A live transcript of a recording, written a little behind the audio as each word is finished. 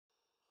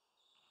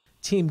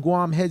Team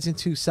Guam heads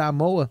into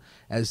Samoa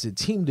as the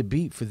team to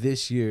beat for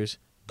this year's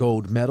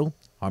gold medal.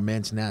 Our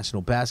men's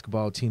national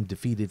basketball team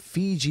defeated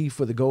Fiji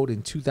for the gold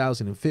in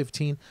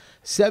 2015,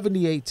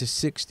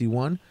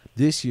 78-61.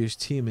 This year's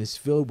team is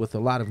filled with a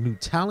lot of new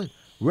talent,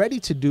 ready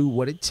to do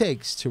what it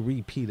takes to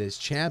repeat as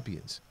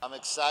champions. I'm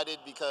excited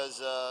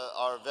because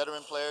our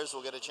veteran players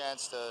will get a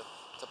chance to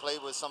play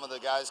with some of the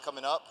guys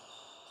coming up,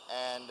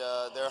 and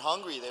they're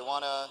hungry. They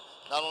want to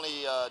not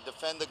only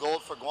defend the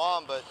gold for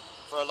Guam, but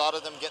for a lot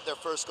of them get their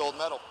first gold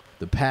medal.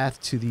 The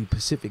path to the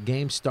Pacific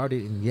Games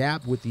started in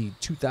Yap with the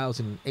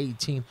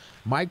 2018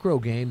 Micro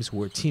Games,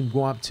 where Team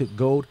Guam took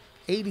gold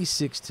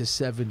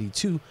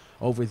 86-72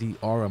 over the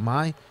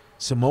RMI.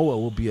 Samoa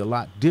will be a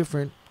lot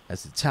different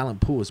as the talent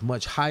pool is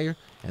much higher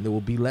and there will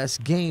be less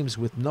games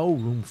with no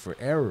room for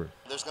error.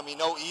 There's going to be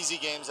no easy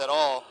games at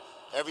all.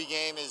 Every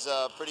game is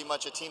pretty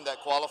much a team that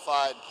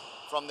qualified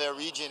from their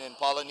region in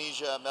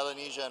Polynesia,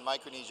 Melanesia, and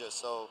Micronesia.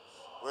 So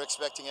we're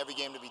expecting every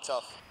game to be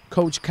tough.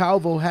 Coach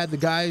Calvo had the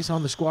guys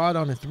on the squad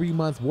on a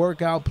 3-month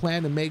workout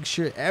plan to make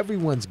sure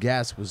everyone's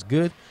gas was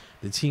good.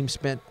 The team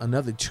spent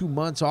another 2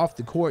 months off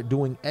the court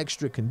doing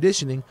extra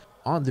conditioning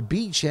on the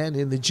beach and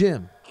in the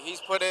gym. He's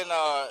put in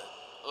a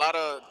lot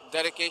of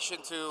dedication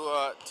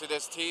to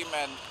this team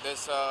and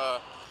this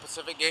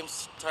Pacific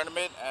Games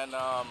tournament, and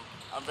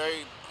I'm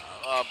very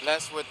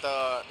blessed with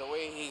the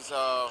way he's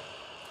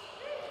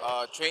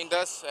trained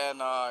us,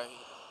 and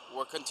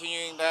we're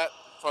continuing that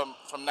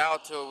from now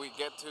till we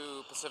get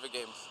to Pacific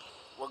Games.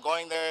 We're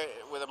going there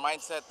with a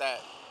mindset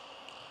that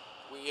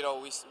we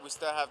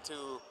still have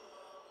to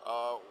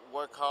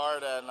work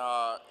hard and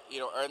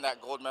earn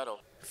that gold medal.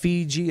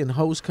 Fiji and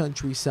host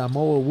country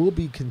Samoa will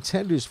be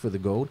contenders for the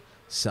gold.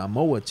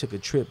 Samoa took a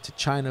trip to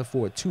China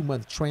for a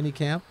 2-month training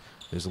camp.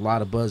 There's a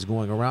lot of buzz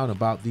going around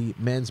about the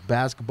men's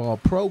basketball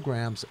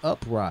program's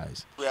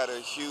uprise. We had a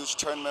huge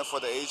tournament for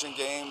the Asian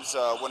Games,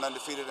 went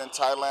undefeated in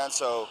Thailand,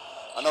 so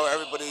I know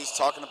everybody's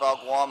talking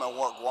about Guam and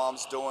what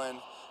Guam's doing,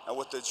 and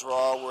with the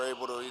draw, we're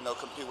able to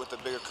compete with the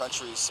bigger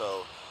countries.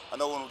 So I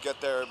know when we get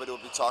there, everybody will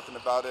be talking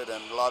about it,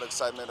 and a lot of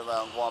excitement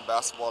around Guam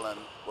basketball and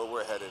where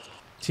we're headed.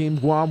 Team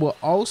Guam will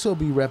also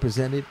be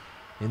represented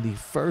in the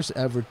first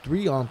ever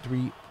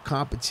 3-on-3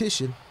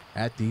 competition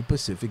at the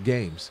Pacific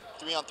Games.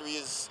 3-on-3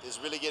 is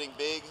really getting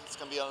big. It's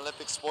going to be an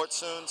Olympic sport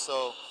soon,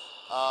 so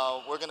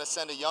we're going to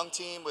send a young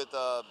team with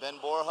Ben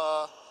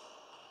Borja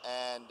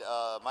and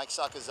Mike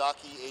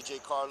Sakazaki,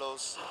 AJ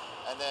Carlos,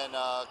 and then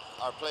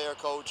our player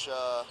coach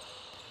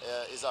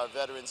is our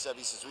veteran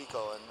Sebi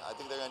Suzuiko, and I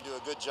think they're going to do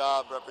a good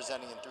job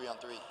representing in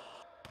 3-on-3.